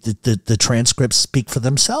that. I think that the transcripts speak for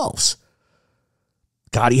themselves.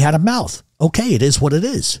 Gotti had a mouth. Okay, it is what it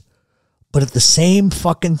is. But at the same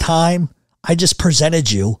fucking time, I just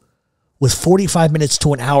presented you with 45 minutes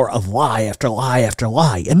to an hour of lie after lie after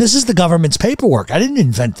lie. And this is the government's paperwork. I didn't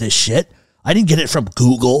invent this shit. I didn't get it from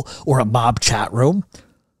Google or a mob chat room.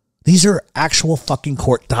 These are actual fucking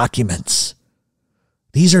court documents.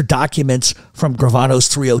 These are documents from Gravano's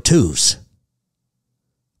 302s,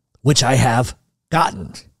 which I have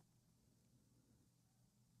gotten.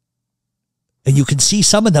 And you can see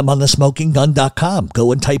some of them on the smokinggun.com.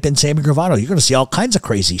 Go and type in Sammy Gravano. You're going to see all kinds of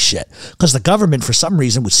crazy shit because the government, for some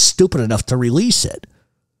reason, was stupid enough to release it.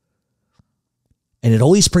 And it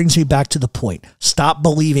always brings me back to the point. Stop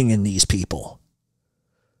believing in these people.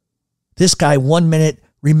 This guy, 1 minute,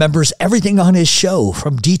 remembers everything on his show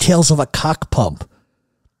from details of a cock pump.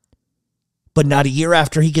 But not a year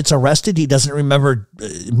after he gets arrested, he doesn't remember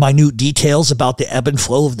minute details about the ebb and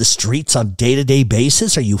flow of the streets on day-to-day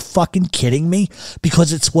basis. Are you fucking kidding me?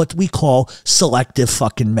 Because it's what we call selective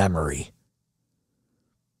fucking memory.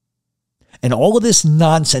 And all of this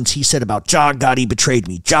nonsense he said about John Gotti betrayed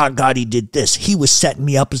me, John Gotti did this, he was setting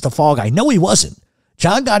me up as the fall guy. No, he wasn't.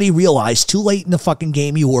 John Gotti realized too late in the fucking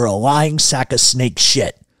game you were a lying sack of snake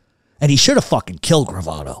shit. And he should have fucking killed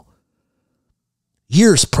Gravano.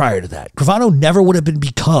 Years prior to that, Gravano never would have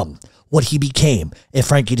become what he became if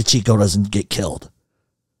Frankie DeCicco doesn't get killed.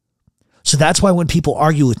 So that's why when people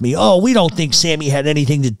argue with me, oh, we don't think Sammy had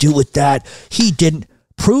anything to do with that. He didn't.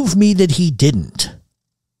 Prove me that he didn't.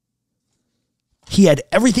 He had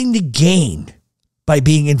everything to gain by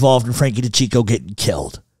being involved in Frankie DeCicco getting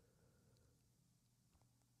killed.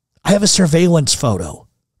 I have a surveillance photo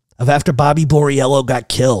of after Bobby Borriello got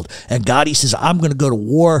killed. And Gotti says, I'm going to go to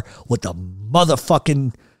war with the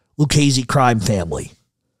motherfucking Lucchese crime family.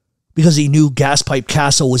 Because he knew Gas Pipe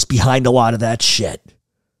Casso was behind a lot of that shit.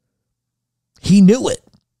 He knew it.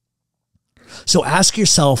 So ask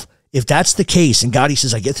yourself, if that's the case, and Gotti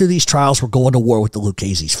says, I get through these trials, we're going to war with the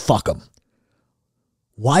Lucchese's. Fuck them.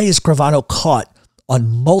 Why is Gravano caught on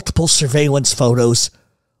multiple surveillance photos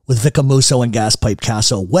with Vicamuso and Gaspipe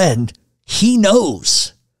Casso when he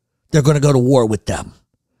knows they're going to go to war with them.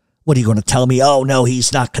 What are you going to tell me? Oh, no,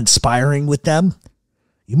 he's not conspiring with them?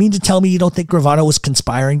 You mean to tell me you don't think Gravano was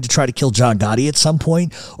conspiring to try to kill John Gotti at some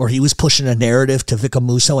point? Or he was pushing a narrative to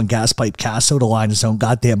Vicamuso and Gaspipe Casso to line his own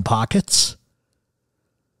goddamn pockets?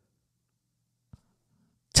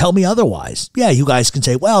 Tell me otherwise. Yeah, you guys can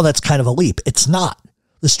say, well, that's kind of a leap. It's not.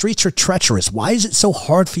 The streets are treacherous. Why is it so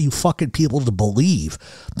hard for you fucking people to believe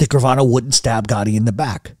that Gravano wouldn't stab Gotti in the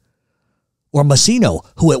back? Or Massino,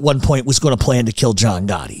 who at one point was going to plan to kill John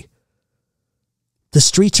Gotti. The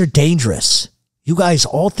streets are dangerous. You guys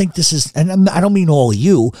all think this is, and I don't mean all of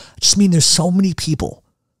you, I just mean there's so many people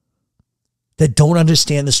that don't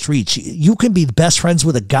understand the streets. You can be best friends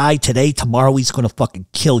with a guy today, tomorrow he's going to fucking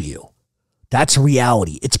kill you. That's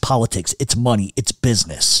reality. It's politics. It's money. It's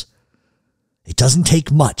business. It doesn't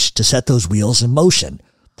take much to set those wheels in motion.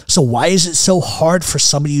 So why is it so hard for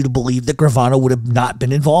some of you to believe that Gravano would have not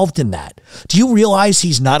been involved in that? Do you realize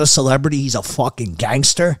he's not a celebrity? He's a fucking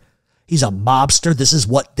gangster. He's a mobster. This is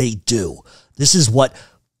what they do. This is what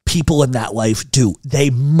people in that life do. They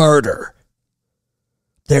murder.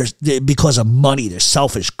 Because of money. They're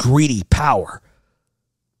selfish, greedy, power.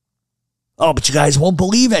 Oh, but you guys won't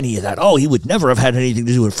believe any of that. Oh, he would never have had anything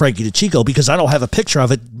to do with Frankie DeChico because I don't have a picture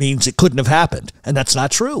of it means it couldn't have happened. And that's not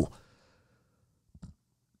true.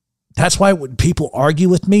 That's why when people argue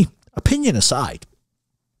with me, opinion aside,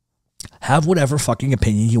 have whatever fucking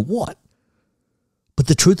opinion you want. But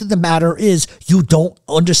the truth of the matter is you don't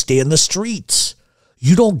understand the streets.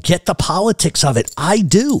 You don't get the politics of it. I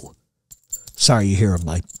do. Sorry, you hear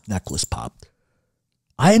my necklace pop.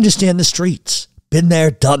 I understand the streets. Been there,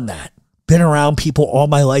 done that. Been around people all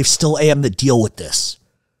my life, still am to deal with this.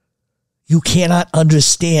 You cannot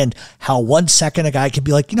understand how 1 second a guy can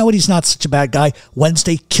be like, you know what, he's not such a bad guy.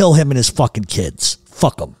 Wednesday, kill him and his fucking kids.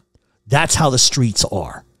 Fuck him. That's how the streets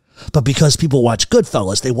are. But because people watch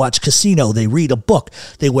Goodfellas, they watch Casino, they read a book,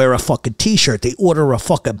 they wear a fucking t-shirt, they order a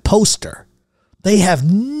fucking poster. They have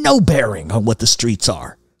no bearing on what the streets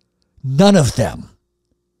are. None of them.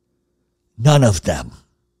 None of them.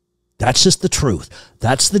 That's just the truth.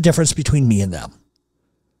 That's the difference between me and them.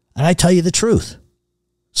 And I tell you the truth.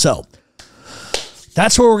 So,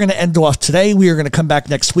 that's where we're going to end off today. We are going to come back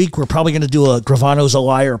next week. We're probably going to do a Gravano's a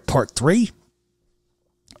Liar Part 3.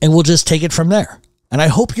 And we'll just take it from there. And I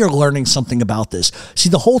hope you're learning something about this. See,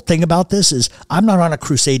 the whole thing about this is I'm not on a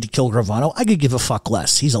crusade to kill Gravano. I could give a fuck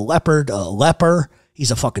less. He's a leper. He's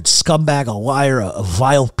a fucking scumbag, a liar, a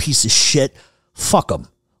vile piece of shit. Fuck him.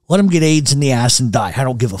 Let him get AIDS in the ass and die. I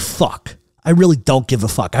don't give a fuck. I really don't give a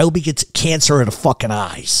fuck. I hope he gets cancer in the fucking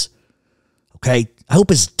eyes. Okay? I hope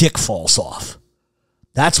his dick falls off.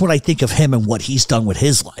 That's what I think of him and what he's done with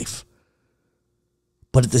his life.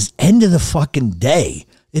 But at the end of the fucking day,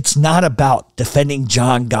 it's not about defending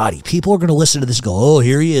John Gotti. People are going to listen to this and go, oh,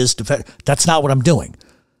 here he is. That's not what I'm doing.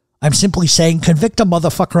 I'm simply saying convict a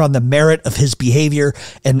motherfucker on the merit of his behavior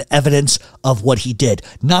and evidence of what he did.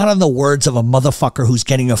 Not on the words of a motherfucker who's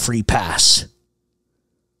getting a free pass.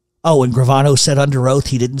 Oh, and Gravano said under oath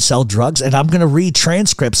he didn't sell drugs. And I'm going to read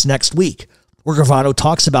transcripts next week where Gravano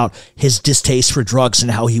talks about his distaste for drugs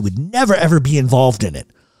and how he would never, ever be involved in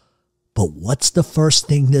it. But what's the first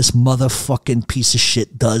thing this motherfucking piece of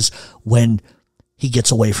shit does when he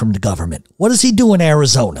gets away from the government? What does he do in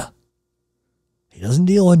Arizona? He doesn't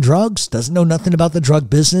deal in drugs, doesn't know nothing about the drug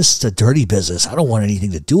business. It's a dirty business. I don't want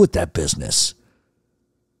anything to do with that business.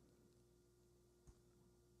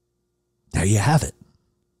 There you have it.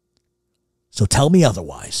 So tell me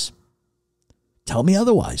otherwise. Tell me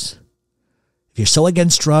otherwise. If you're so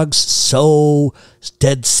against drugs, so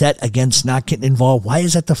dead set against not getting involved, why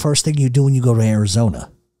is that the first thing you do when you go to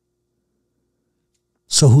Arizona?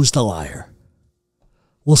 So who's the liar?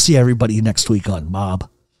 We'll see everybody next week on Mob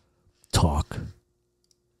Talk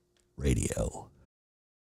Radio.